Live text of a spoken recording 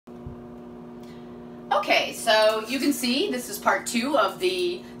Okay, so you can see this is part 2 of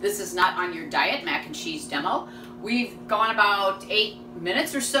the This Is Not On Your Diet mac and cheese demo. We've gone about 8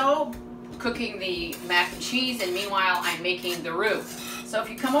 minutes or so cooking the mac and cheese, and meanwhile I'm making the roux. So if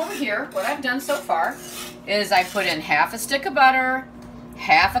you come over here, what I've done so far is I put in half a stick of butter,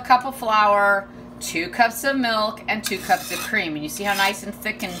 half a cup of flour, 2 cups of milk, and 2 cups of cream. And you see how nice and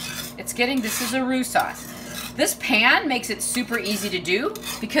thick and it's getting? This is a roux sauce. This pan makes it super easy to do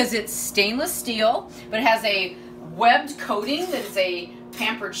because it's stainless steel, but it has a webbed coating that is a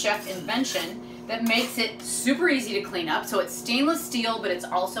Pampered Chef invention that makes it super easy to clean up. So it's stainless steel, but it's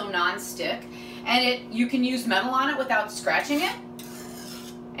also non-stick, and you can use metal on it without scratching it,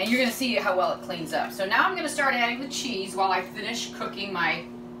 and you're gonna see how well it cleans up. So now I'm gonna start adding the cheese while I finish cooking my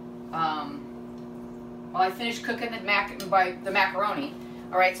the macaroni.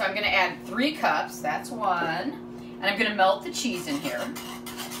 All right, so I'm gonna add 3 cups, that's 1, and I'm gonna melt the cheese in here.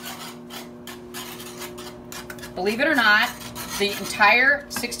 Believe it or not, the entire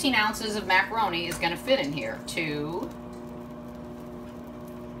 16 ounces of macaroni is gonna fit in here. 2.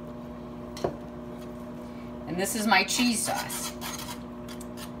 And this is my cheese sauce.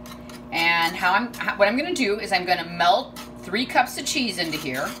 And what I'm gonna do is I'm gonna melt 3 cups of cheese into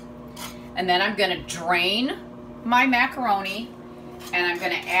here, and then I'm gonna drain my macaroni, and I'm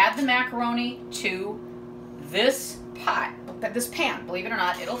gonna add the macaroni to this pan. Believe it or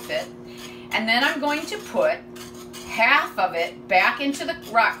not, it'll fit. And then I'm going to put half of it back into the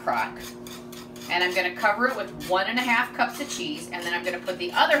rock crock, and I'm gonna cover it with 1.5 cups of cheese, and then I'm gonna put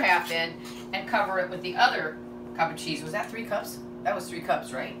the other half in and cover it with the other cup of cheese. Was that 3 cups? That was 3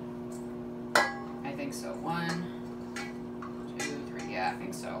 cups, right? I think so. 1, 2, 3, yeah, I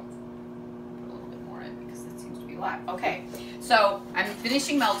think so. Put a little bit more in because it seems to be a lot. Okay, so I'm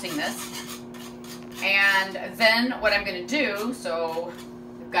finishing melting this, and then what I'm gonna do, so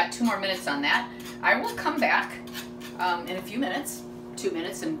we've got 2 more minutes on that. I will come back in a few minutes, 2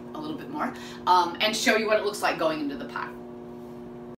 minutes and a little bit more, and show you what it looks like going into the pot.